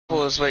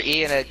Cannibals were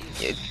eating a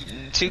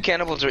two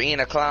cannibals were eating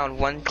a clown.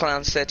 One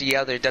clown said to the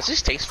other, "Does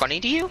this taste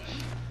funny to you?"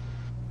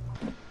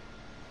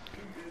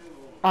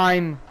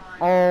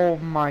 Oh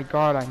my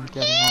god, I'm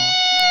getting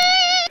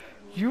off.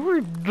 You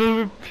were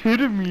the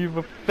epitome of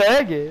a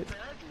faggot.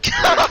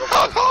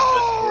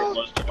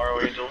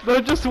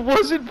 That just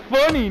wasn't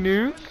funny,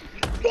 Nuke.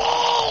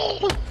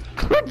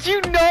 Could you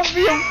not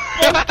be a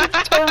fucking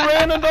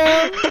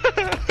pteranodon?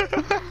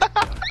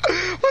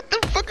 What the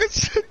fuck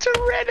is a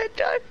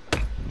pteranodon?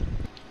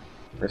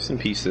 Rest in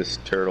peace, this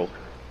turtle.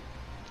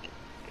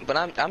 But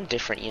I'm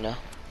different, you know.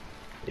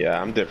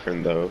 Yeah, I'm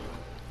different though.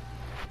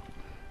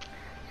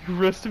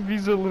 Rest in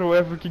peace, a little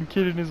African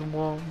kid and his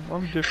mom.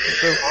 I'm different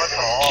though.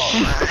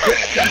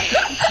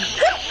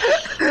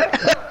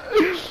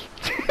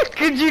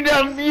 Could you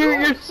not mute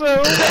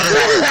yourself?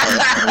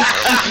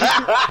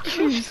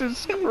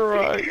 Jesus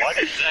Christ.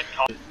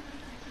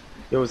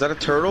 Yo, is that a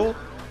turtle?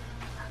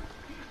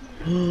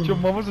 Your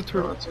mom was a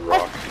turtle. It's a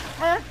rock.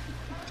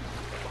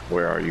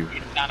 Where are you?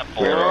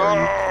 Where are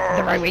you?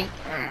 The right way.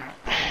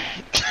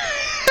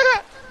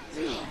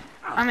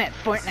 I'm at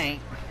Fortnite.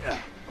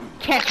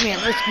 Catch me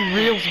at Risky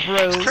Reels,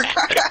 bro.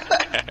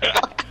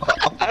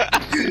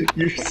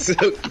 You're so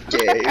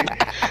gay.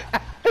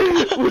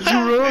 What's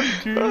wrong,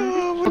 dude?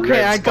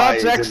 Okay, I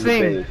got Zach's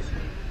thing.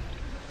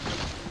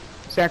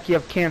 Zach, you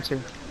have cancer.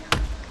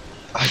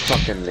 I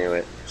fucking knew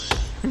it.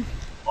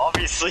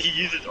 Obviously, he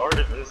uses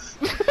Artemis.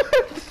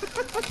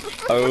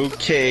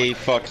 Okay,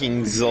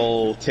 fucking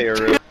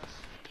Zoltera.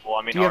 Well,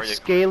 I mean, Do you have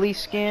scaly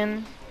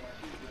skin?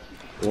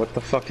 What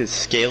the fuck is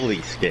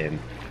scaly skin?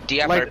 Do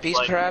you have herpes,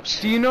 perhaps?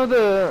 Do you know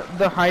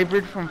the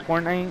hybrid from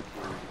Fortnite?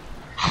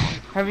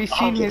 Have you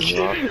seen his?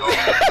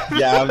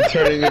 Yeah, I'm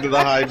turning into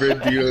the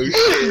hybrid dude.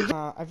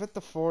 I bet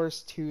the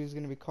Forest 2 is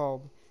gonna be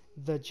called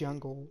The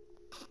Jungle.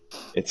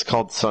 It's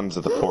called Sons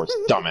of the Forest,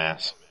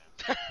 dumbass.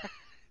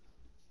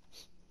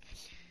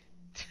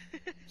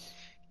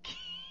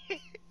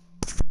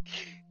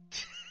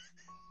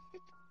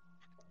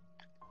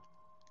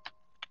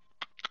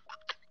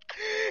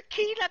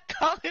 Can you not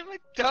call him a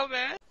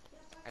dumbass?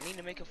 I need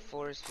to make a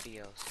forest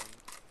video, so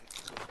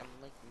I'm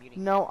like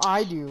muting. No,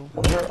 I do.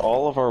 What are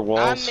all of our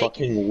walls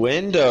fucking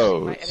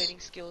windows? My editing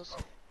skills.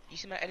 You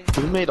see my editing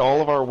Who made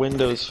all of our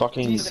windows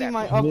fucking? Do you see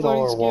my who made all our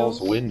uploading walls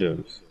skills?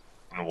 windows?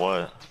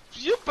 What?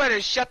 You better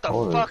shut the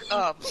fuck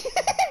up.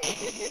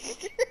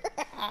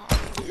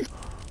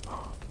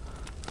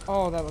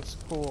 Oh, that looks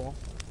cool.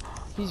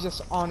 He's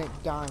just on it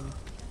dying.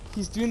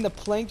 He's doing the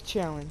plank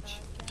challenge.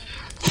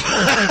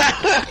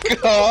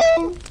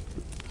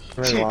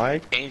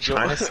 Angel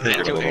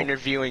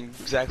interviewing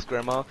Zach's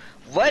grandma.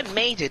 What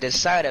made you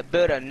decide to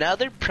build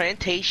another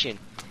plantation?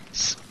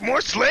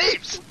 More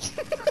slaves!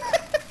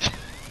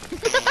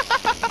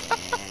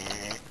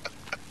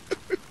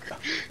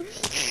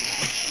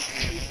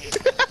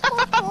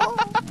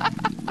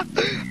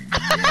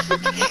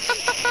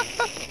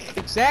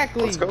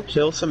 Exactly. Let's go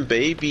kill some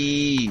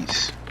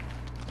babies.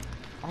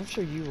 I'm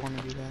sure you want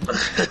to do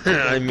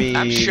that. I mean,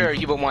 I'm sure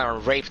you would want to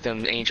rape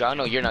them, Angel. I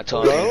know you're not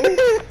telling me.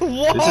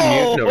 Whoa! There's a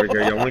mutant over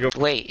here. You wanna go?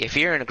 Wait, if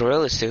you're in a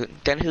gorilla suit,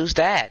 then who's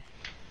that?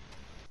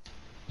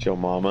 Your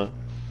mama.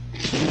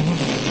 Get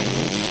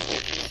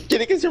it?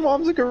 Because your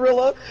mom's a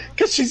gorilla?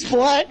 Because she's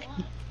black?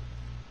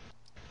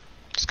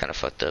 It's kind of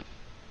fucked up.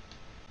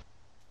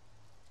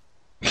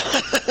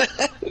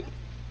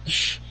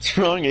 What's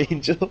wrong,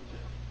 Angel?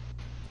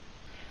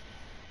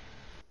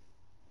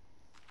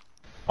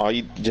 Oh,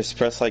 you just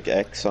press like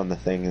X on the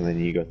thing and then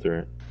you go through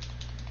it.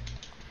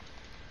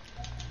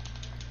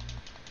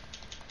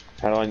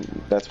 How do I?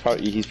 That's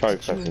probably he's probably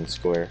pressing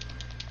square.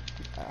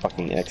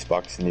 Fucking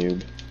Xbox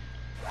noob.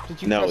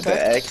 Did you No, press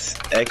the X?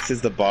 X is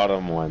the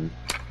bottom one.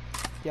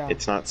 Yeah.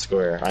 It's not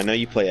square. I know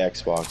you play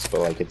Xbox, but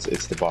like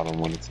it's the bottom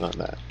one. It's not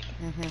that.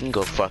 You can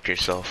go fuck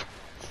yourself.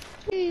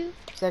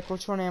 Zach,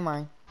 which one am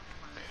I?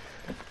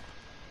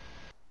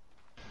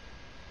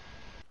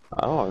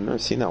 Oh, I've never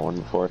seen that one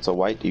before. It's a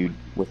white dude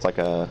with like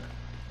a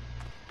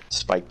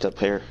spiked up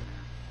hair.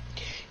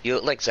 You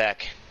look like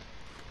Zach.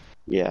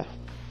 Yeah,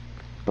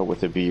 but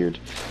with a beard.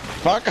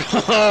 Fuck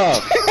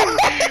off!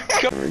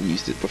 Never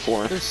used it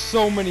before. There's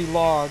so many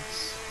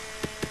logs.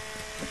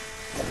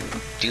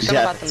 Do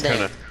something about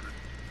them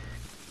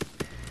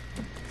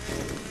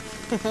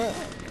it's then.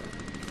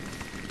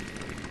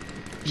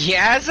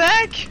 Yeah,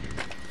 Zach?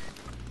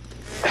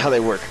 How they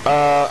work.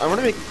 I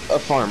want to make a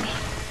farm.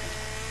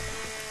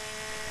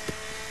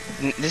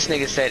 This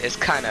nigga said it's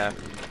kinda,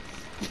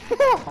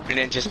 and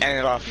then just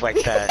ended off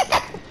like that.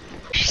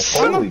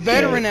 I'm a Holy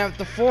veteran shit. at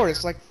the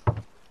forest. Like,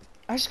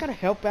 I just gotta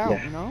help out,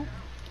 Yeah. you know?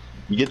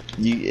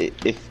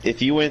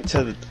 If you went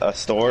to a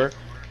store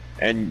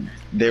and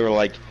they were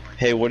like,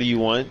 hey, what do you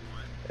want?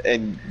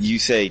 And you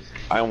say,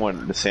 I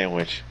want the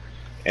sandwich.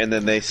 And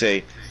then they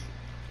say,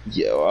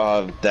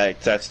 yeah,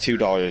 that's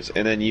 $2.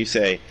 And then you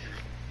say,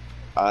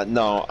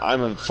 no,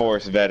 I'm a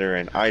forest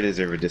veteran. I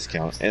deserve a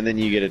discount. And then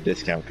you get a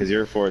discount because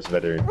you're a forest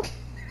veteran.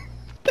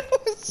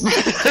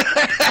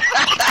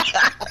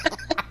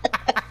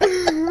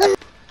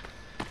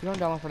 You don't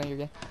download for you're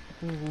gay.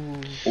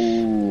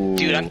 Ooh.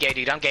 Dude, I'm gay,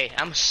 dude. I'm gay.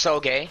 I'm so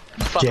gay.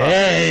 Fuck off.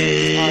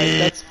 Gay.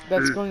 Alright,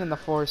 that's going in the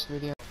forest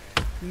video.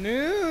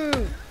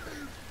 No!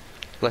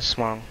 What's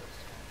wrong?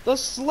 The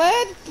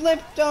sled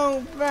flipped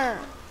over!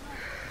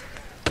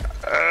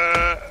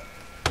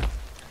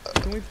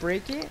 Can we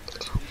break it?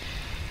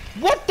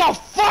 What the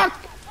fuck?!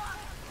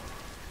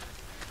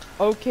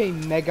 Okay,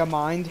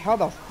 Megamind, how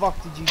the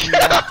fuck did you do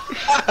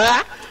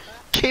that?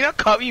 Can you not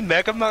call me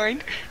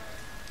Megamind?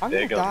 I'm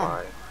gonna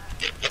die.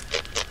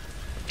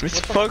 It's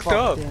What the fucked fuck,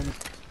 up. Dan?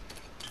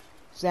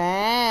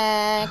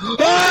 Zach!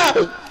 Ah!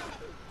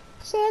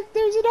 Zach,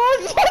 there's an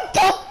arm! What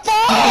the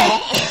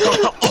fuck?!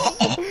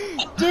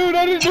 Dude,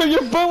 I didn't know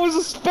your butt was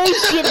a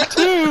spaceship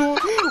too!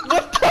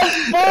 What the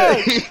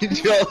fuck?!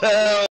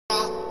 Joel.